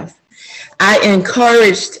itself. I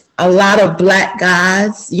encouraged a lot of Black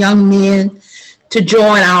guys, young men, to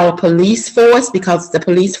join our police force because the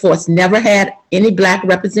police force never had any Black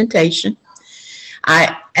representation.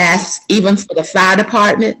 I asked even for the fire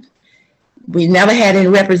department. We never had any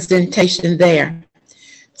representation there.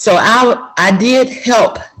 So I did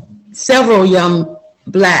help several young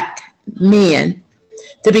Black men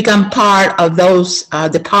to become part of those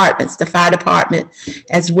departments, the fire department,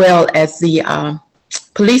 as well as the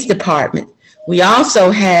police department. We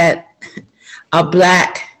also had a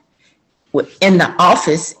Black in the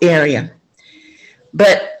office area.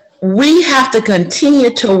 But we have to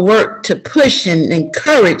continue to work to push and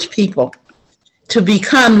encourage people to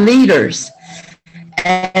become leaders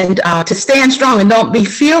and to stand strong and don't be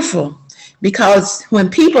fearful, because when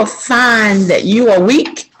people find that you are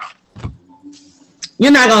weak,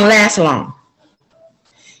 you're not going to last long.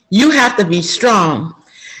 You have to be strong.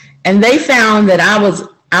 And they found that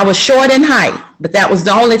I was short in height, but that was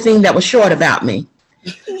the only thing that was short about me.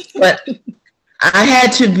 But I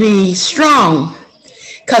had to be strong,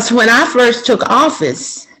 because when I first took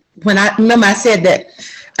office, remember I said that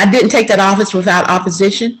I didn't take that office without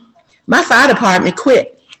opposition. My fire department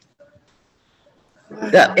quit.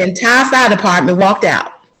 The entire fire department walked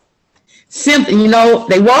out. Simply,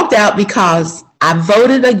 they walked out because I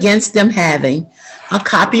voted against them having a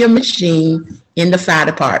copier machine in the fire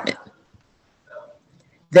department.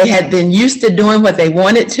 They had been used to doing what they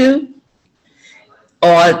wanted to,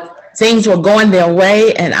 or things were going their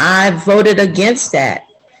way, and I voted against that.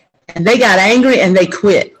 And they got angry and they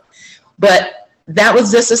quit. But that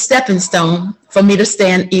was just a stepping stone for me to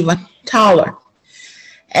stand even taller.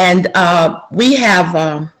 And we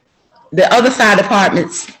have the other fire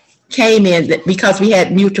departments came in because we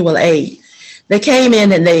had mutual aid. They came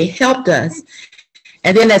in and they helped us.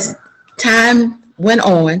 And then as time went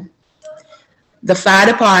on, the fire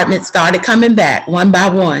department started coming back one by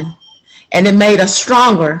one, and it made a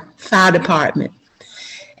stronger fire department.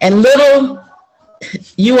 And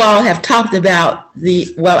you all have talked about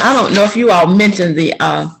I don't know if you all mentioned the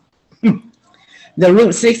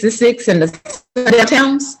Route 66 and the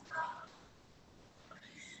towns.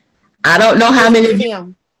 I don't know how many of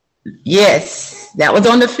you. Yes, that was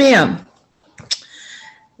on the film.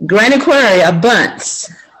 Granite Quarry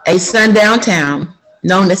abuts a sundown town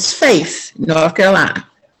known as Faith, North Carolina.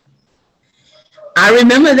 I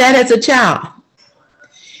remember that as a child,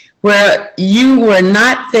 where you were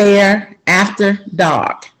not there after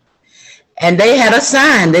dark. And they had a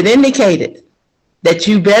sign that indicated that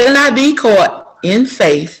you better not be caught in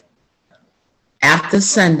Faith after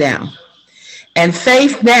sundown. And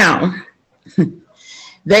Faith now,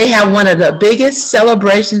 they have one of the biggest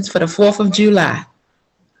celebrations for the 4th of July.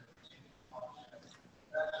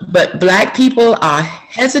 But Black people are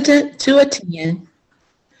hesitant to attend.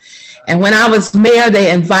 And when I was mayor,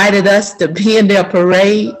 they invited us to be in their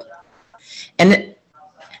parade. And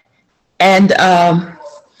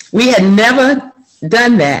we had never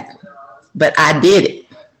done that, but I did it.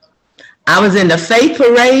 I was in the Faith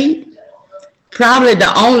Parade.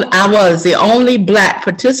 I was the only Black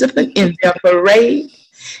participant in their parade.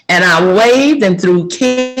 And I waved and threw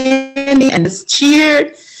candy and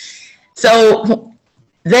cheered. So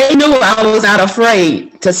they knew I was not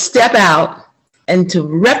afraid to step out and to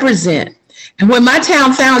represent. And when my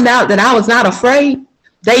town found out that I was not afraid,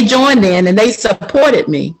 they joined in and they supported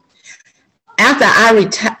me. After I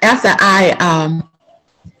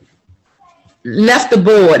left the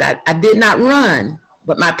board, I did not run,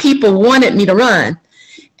 but my people wanted me to run.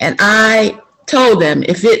 And I told them,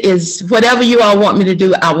 if it is whatever you all want me to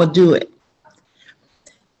do, I will do it.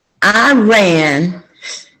 I ran.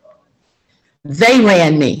 They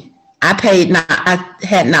ran me. I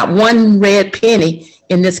had not one red penny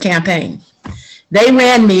in this campaign. They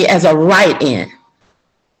ran me as a write-in,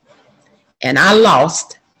 and I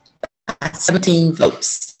lost by 17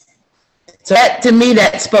 votes. So that, to me,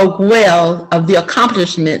 that spoke well of the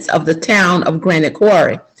accomplishments of the town of Granite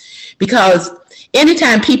Quarry, because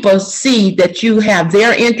anytime people see that you have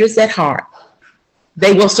their interests at heart,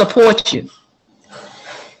 they will support you.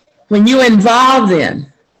 When you involve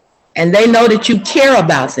them and they know that you care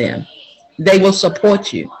about them, they will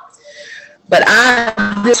support you. But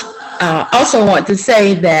I just also want to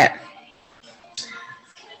say that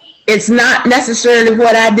it's not necessarily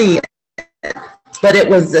what I did, but it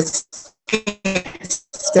was the stance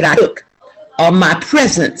that I took, or my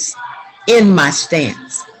presence in my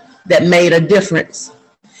stance, that made a difference.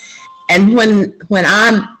 And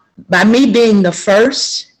by me being the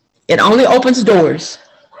first, it only opens doors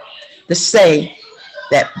to say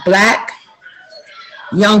that Black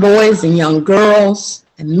young boys and young girls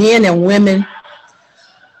and men and women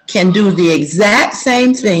can do the exact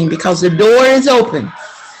same thing, because the door is open.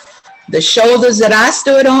 The shoulders that I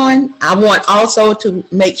stood on, I want also to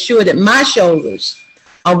make sure that my shoulders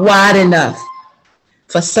are wide enough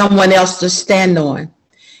for someone else to stand on.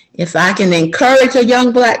 If I can encourage a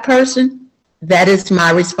young Black person, that is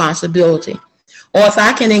my responsibility. or if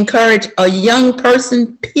I can encourage a young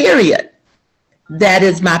person, period, that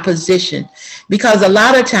is my position. Because a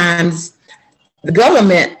lot of times the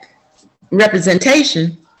government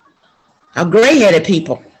representation are gray-headed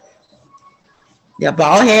people. They're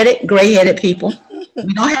bald-headed, gray-headed people.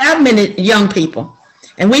 We don't have many young people.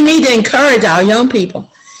 And we need to encourage our young people,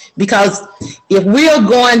 because if we're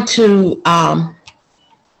going to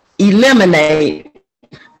eliminate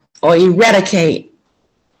or eradicate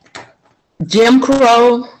Jim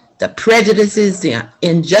Crow, the prejudices, the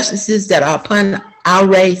injustices that are upon our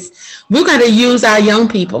race, we're going to use our young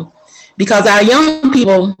people, because our young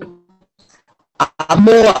people are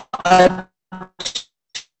more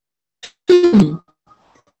attuned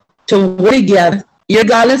to work together,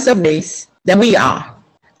 regardless of race, than we are.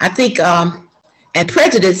 I think, and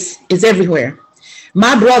prejudice is everywhere.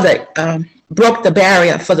 My brother broke the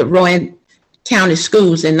barrier for the Rowan County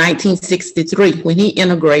schools in 1963 when he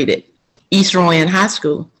integrated East Rowan High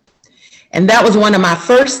School. And that was one of my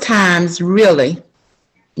first times really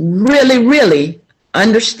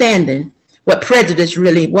understanding what prejudice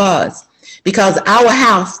really was. Because our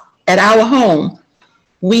house, at our home,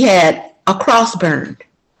 we had a cross burned.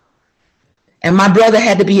 And my brother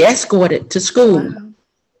had to be escorted to school.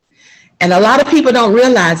 And a lot of people don't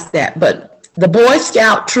realize that, but the Boy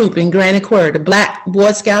Scout troop in Granite Quarry, the Black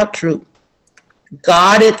Boy Scout troop,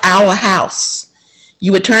 guarded our house.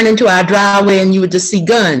 You would turn into our driveway and you would just see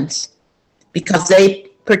guns, because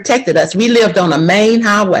they protected us. We lived on a main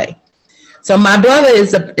highway. So my brother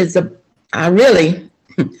is really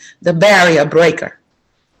the barrier breaker.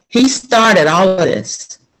 He started all of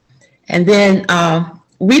this. And then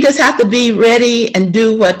we just have to be ready and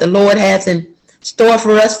do what the Lord has in store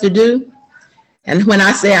for us to do. And when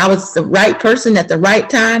I say I was the right person at the right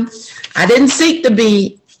time, I didn't seek to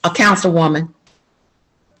be a councilwoman.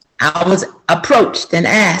 I was approached and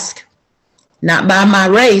asked, not by my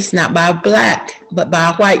race, not by a black, but by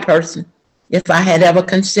a white person, if I had ever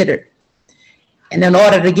considered. And in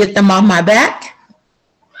order to get them off my back,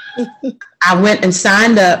 I went and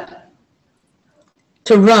signed up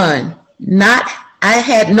to run. I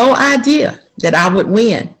had no idea that I would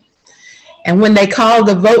win. And when they called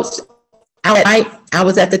the votes out, I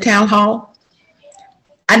was at the town hall.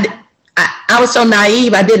 I was so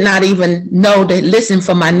naive, I did not even know to listen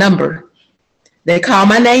for my number. They called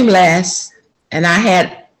my name last, and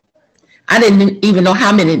I didn't even know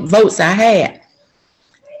how many votes I had.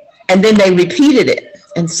 And then they repeated it,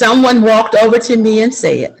 and someone walked over to me and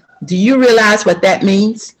said, "Do you realize what that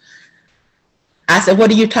means?" I said, "What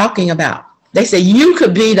are you talking about?" They said, "You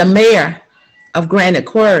could be the mayor of Granite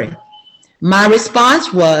Quarry." My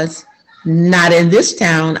response was, "Not in this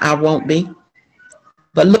town, I won't be."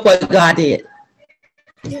 But look what God did.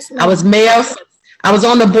 Yes, I was mayor. I was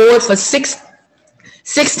on the board for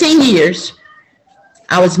 16 years.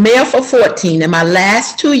 I was mayor for 14. In my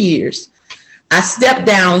last 2 years, I stepped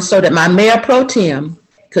down so that my mayor pro tem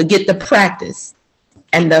could get the practice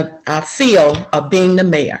and the feel of being the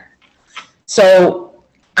mayor. So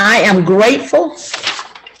I am grateful.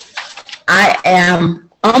 I am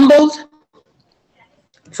humbled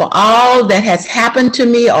for all that has happened to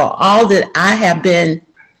me, or all that I have been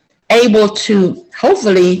able to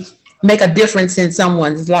hopefully make a difference in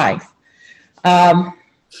someone's life. And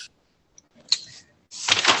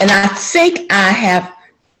I think I've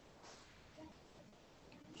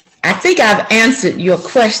answered your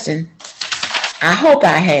question. I hope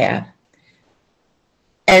I have.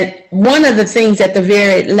 And one of the things at the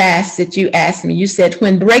very last that you asked me, you said,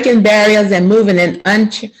 when breaking barriers and moving in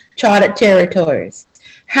uncharted territories,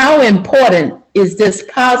 how important is this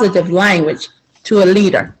positive language to a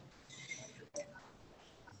leader?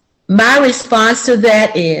 My response to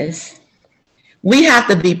that is, we have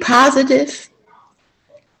to be positive,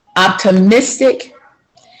 optimistic,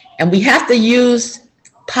 and we have to use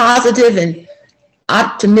positive and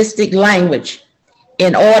optimistic language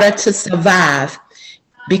in order to survive.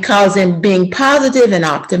 Because in being positive and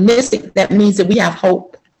optimistic, that means that we have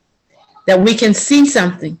hope, that we can see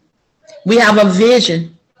something. We have a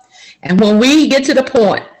vision. And when we get to the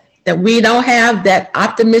point that we don't have that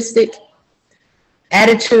optimistic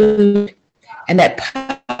attitude and that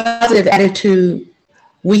positive attitude,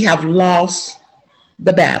 we have lost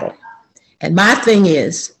the battle. And my thing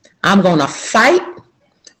is, I'm going to fight.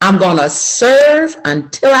 I'm going to serve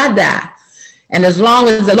until I die. And as long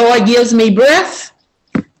as the Lord gives me breath,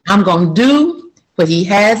 I'm going to do what he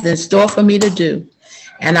has in store for me to do.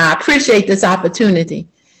 And I appreciate this opportunity.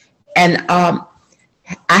 And I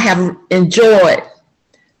have enjoyed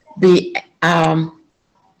the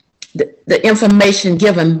information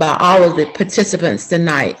given by all of the participants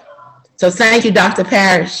tonight. So thank you, Dr.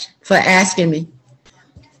 Parrish, for asking me.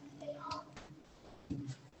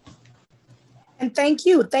 And thank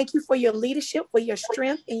you. Thank you for your leadership, for your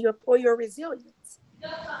strength, and for your resilience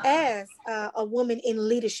as a woman in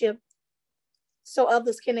leadership, so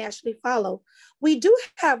others can actually follow. We do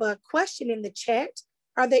have a question in the chat.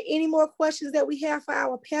 Are there any more questions that we have for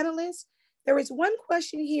our panelists? There is one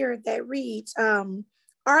question here that reads,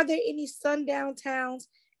 are there any sundown towns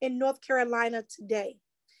in North Carolina today?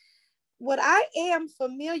 What I am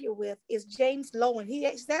familiar with is James Lowen. He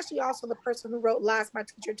is actually also the person who wrote Lies My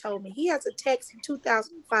Teacher Told Me. He has a text in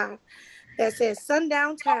 2005 that says,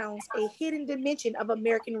 Sundown Towns, a hidden dimension of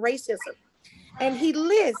American racism. And he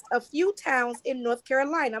lists a few towns in North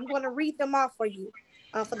Carolina. I'm going to read them off for you,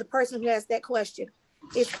 for the person who asked that question.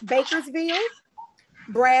 It's Bakersville,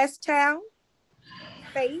 Brasstown,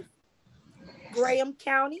 Faith, Graham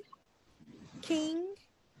County, King,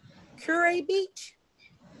 Curry Beach,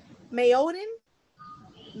 Mayodan,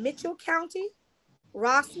 Mitchell County,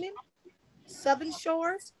 Rossman, Southern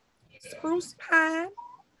Shores, Spruce Pine,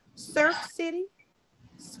 Surf City,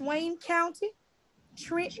 Swain County,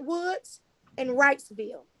 Trent Woods, and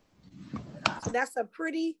Wrightsville. So that's a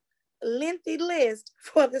pretty lengthy list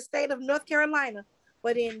for the state of North Carolina.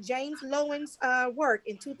 But in James Lowen's work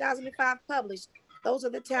in 2005 published, those are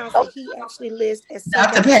the towns that he actually lists as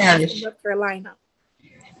Dr. Parrish, in North Carolina.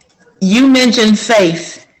 You mentioned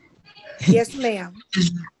Faith. Yes, ma'am.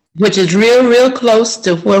 Which is real close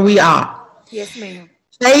to where we are. Yes, ma'am.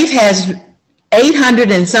 Faith has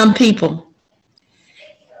 800 and some people,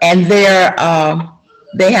 and they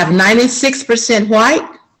have 96% white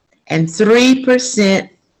and 3%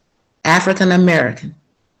 African American.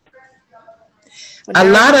 A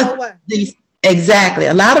lot of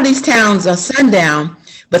these towns are sundown,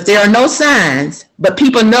 but there are no signs, but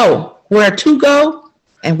people know where to go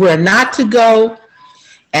and where not to go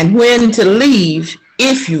and when to leave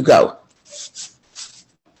if you go.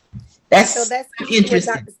 That's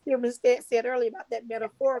interesting. What Dr. Spearman said earlier about that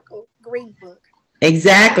metaphorical green book.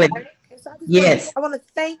 Exactly. Okay, so Yes. I want to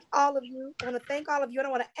thank all of you. And I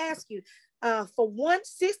want to ask you for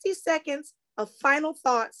 60 seconds of final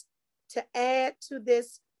thoughts to add to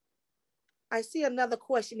this. I see another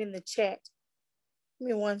question in the chat. Give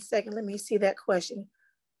me 1 second. Let me see that question.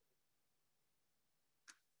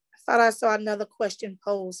 I thought I saw another question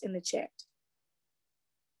posed in the chat.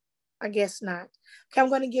 I guess not. Okay, I'm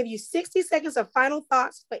going to give you 60 seconds of final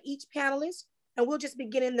thoughts for each panelist, and we'll just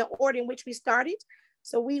begin in the order in which we started.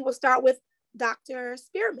 So we will start with Dr.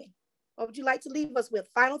 Spearman. What would you like to leave us with?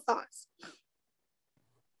 Final thoughts.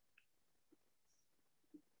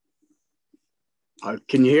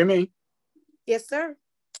 Can you hear me? Yes, sir.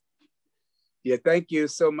 Yeah, thank you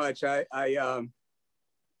so much. I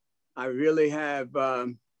really have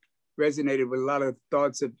resonated with a lot of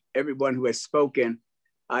thoughts of everyone who has spoken.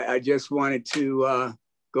 I just wanted to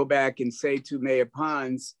go back and say to Mayor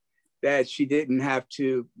Pons that she didn't have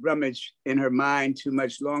to rummage in her mind too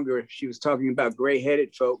much longer. She was talking about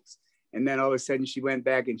gray-headed folks, and then all of a sudden she went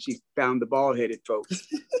back and she found the bald-headed folks.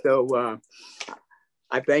 So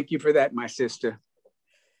I thank you for that, my sister.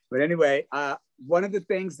 But anyway, one of the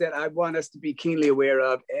things that I want us to be keenly aware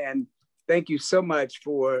of, and thank you so much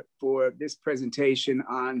for this presentation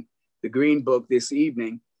on the Green Book this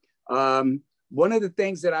evening. One of the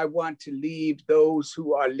things that I want to leave those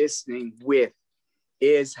who are listening with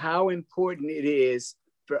is how important it is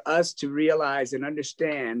for us to realize and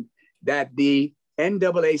understand that the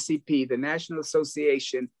NAACP, the National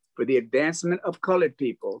Association for the Advancement of Colored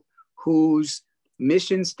People, whose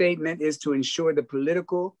mission statement is to ensure the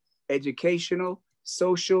political, educational,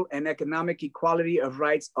 social, and economic equality of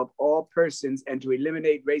rights of all persons and to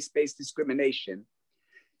eliminate race-based discrimination,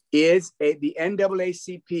 the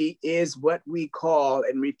NAACP is what we call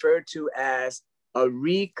and refer to as a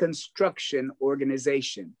Reconstruction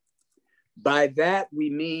organization. By that, we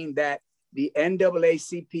mean that the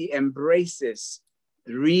NAACP embraces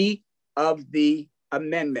 3 of the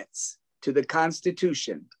amendments to the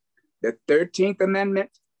Constitution, the 13th Amendment,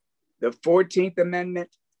 the 14th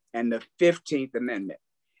Amendment, and the 15th Amendment.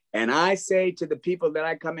 And I say to the people that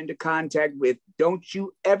I come into contact with, don't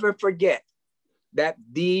you ever forget that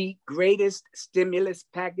the greatest stimulus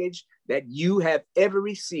package that you have ever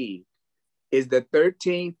received is the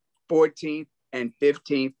 13th, 14th, and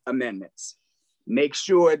 15th Amendments. Make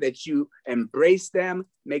sure that you embrace them,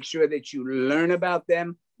 make sure that you learn about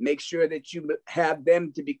them, make sure that you have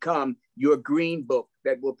them to become your green book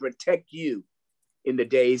that will protect you in the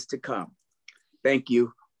days to come. Thank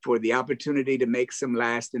you for the opportunity to make some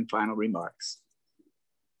last and final remarks.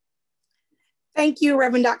 Thank you,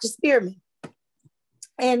 Reverend Dr. Spearman.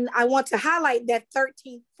 And I want to highlight that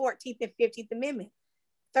 13th, 14th, and 15th Amendment.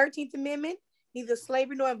 13th Amendment Neither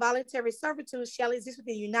slavery nor involuntary servitude shall exist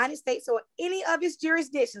within the United States or any of its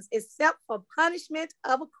jurisdictions except for punishment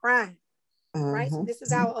of a crime. Right? So this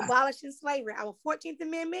is our abolishing slavery. Our 14th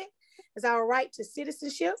Amendment is our right to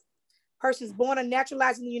citizenship, persons born or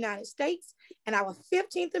naturalized in the United States. And our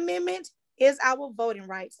 15th Amendment is our voting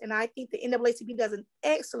rights. And I think the NAACP does an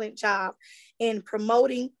excellent job in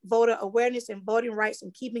promoting voter awareness and voting rights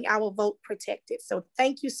and keeping our vote protected. So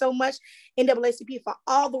thank you so much, NAACP, for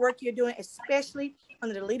all the work you're doing, especially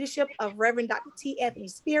under the leadership of Reverend Dr. T. Anthony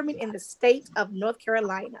Spearman in the state of North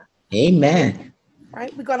Carolina. Amen.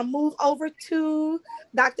 Right, we're gonna move over to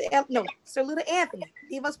Surluta Anthony.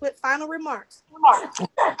 Leave us with final remarks.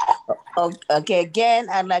 Okay, again,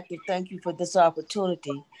 I'd like to thank you for this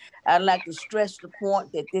opportunity. I'd like to stress the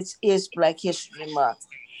point that this is Black History Month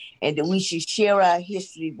and that we should share our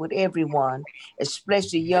history with everyone,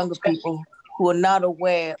 especially younger people who are not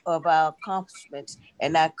aware of our accomplishments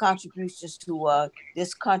and our contributions to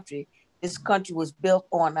this country. This country was built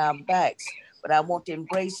on our backs, but I want to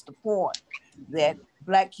embrace the point that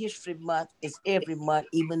Black History Month is every month,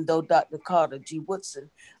 even though Dr. Carter G.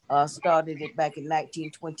 Woodson started it back in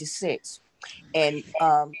 1926. And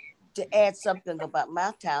to add something about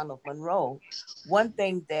my town of Monroe, one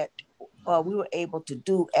thing that we were able to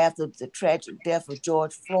do after the tragic death of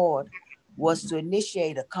George Floyd was to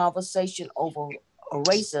initiate a conversation over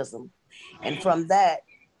racism. And from that,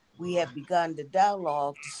 we have begun the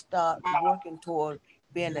dialogue to start working toward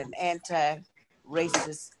being an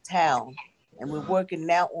anti-racist town. And we're working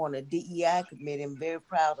now on a DEI committee. I'm very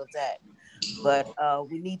proud of that. But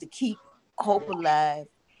we need to keep hope alive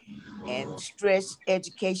and stress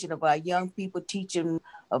education of our young people, teach them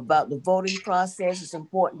about the voting process. It's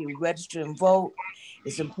important to register and vote.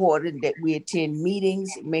 It's important that we attend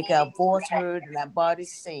meetings, make our voice heard and our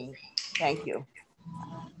bodies seen. Thank you.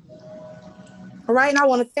 All right, and I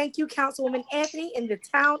want to thank you, Councilwoman Anthony, in the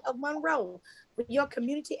town of Monroe, for your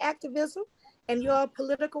community activism and your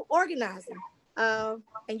political organizing.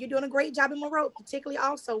 And you're doing a great job in Monroe, particularly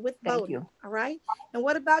also with voting. Thank you. All right. And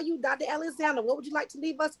what about you, Dr. Alexander? What would you like to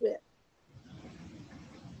leave us with?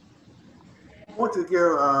 I want to give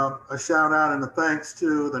a shout out and a thanks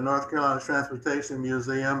to the North Carolina Transportation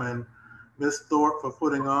Museum and Ms. Thorpe for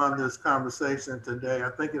putting on this conversation today. I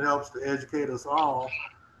think it helps to educate us all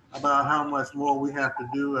about how much more we have to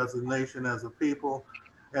do as a nation, as a people,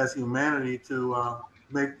 as humanity to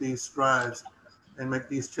make these strides and make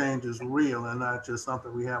these changes real and not just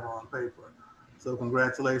something we have on paper. So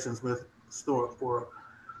congratulations, Ms. Thorpe, for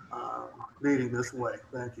leading this way.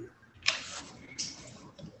 Thank you.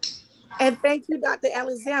 And thank you, Dr.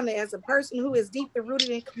 Alexander. As a person who is deeply rooted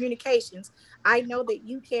in communications, I know that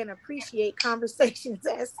you can appreciate conversations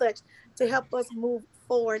as such to help us move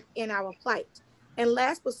forward in our plight. And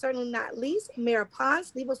last but certainly not least, Mayor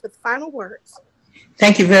Pons, leave us with final words.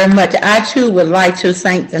 Thank you very much. I too would like to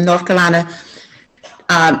thank the North Carolina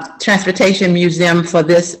Transportation Museum for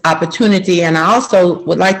this opportunity. And I also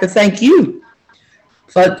would like to thank you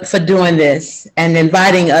for doing this and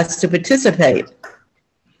inviting us to participate.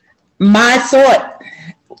 My thought,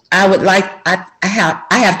 I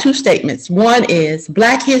have two statements. One is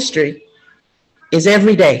Black history is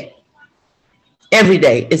every day. Every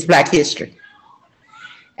day is Black history.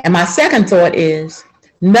 And my second thought is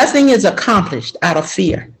nothing is accomplished out of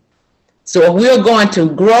fear. So if we're going to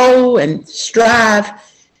grow and strive,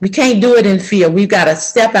 we can't do it in fear. We've got to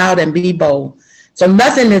step out and be bold. So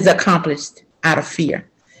nothing is accomplished out of fear.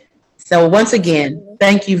 So once again,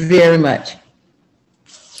 thank you very much.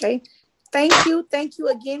 Okay. Thank you. Thank you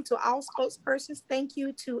again to all spokespersons. Thank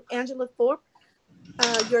you to Angela Thorpe.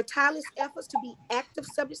 Your tireless efforts to be active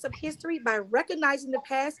subjects of history by recognizing the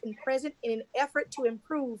past and present in an effort to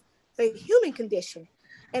improve the human condition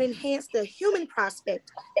and enhance the human prospect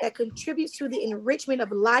that contributes to the enrichment of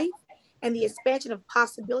life and the expansion of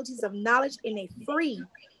possibilities of knowledge in a free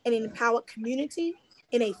and empowered community,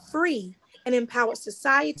 in a free and empowered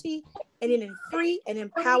society, and in a free and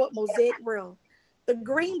empowered mosaic world. The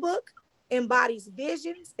Green Book embodies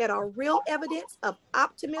visions that are real evidence of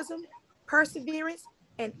optimism, perseverance,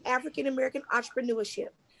 and African-American entrepreneurship.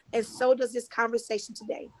 And so does this conversation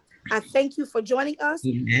today. I thank you for joining us.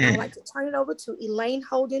 I'd like to turn it over to Elaine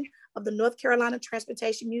Holden of the North Carolina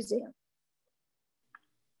Transportation Museum.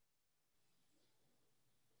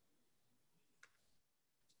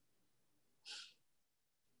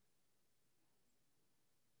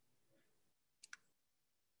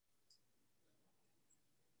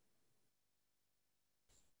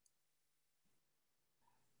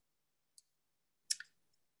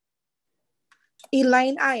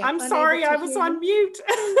 Elaine, I'm sorry, I was on mute.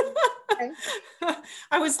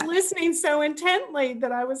 I was listening so intently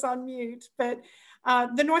that I was on mute, but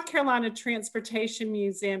the North Carolina Transportation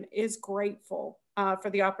Museum is grateful for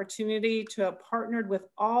the opportunity to have partnered with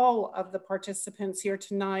all of the participants here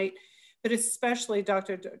tonight, but especially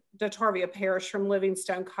Dr. DeTarvia Parrish from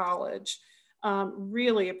Livingstone College.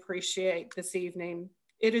 Really appreciate this evening.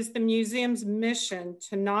 It is the museum's mission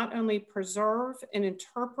to not only preserve and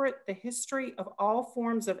interpret the history of all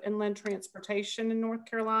forms of inland transportation in North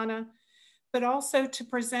Carolina, but also to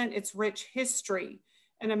present its rich history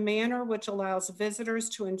in a manner which allows visitors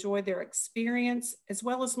to enjoy their experience as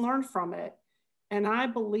well as learn from it. And I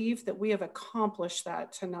believe that we have accomplished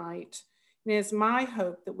that tonight. And it is my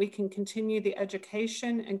hope that we can continue the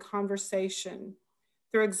education and conversation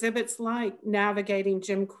through exhibits like Navigating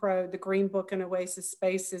Jim Crow, the Green Book and Oasis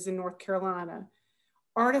Spaces in North Carolina,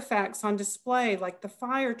 artifacts on display like the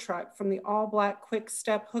fire truck from the all-black Quick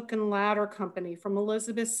Step Hook and Ladder Company from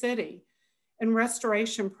Elizabeth City, and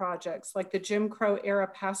restoration projects like the Jim Crow era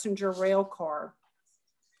passenger rail car.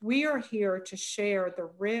 We are here to share the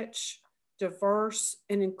rich, diverse,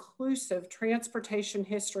 and inclusive transportation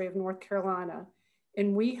history of North Carolina.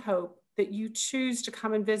 And we hope that you choose to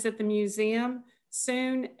come and visit the museum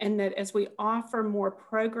soon, and that as we offer more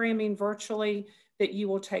programming virtually, that you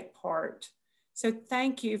will take part. So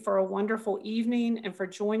thank you for a wonderful evening and for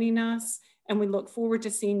joining us. And we look forward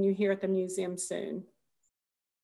to seeing you here at the museum soon.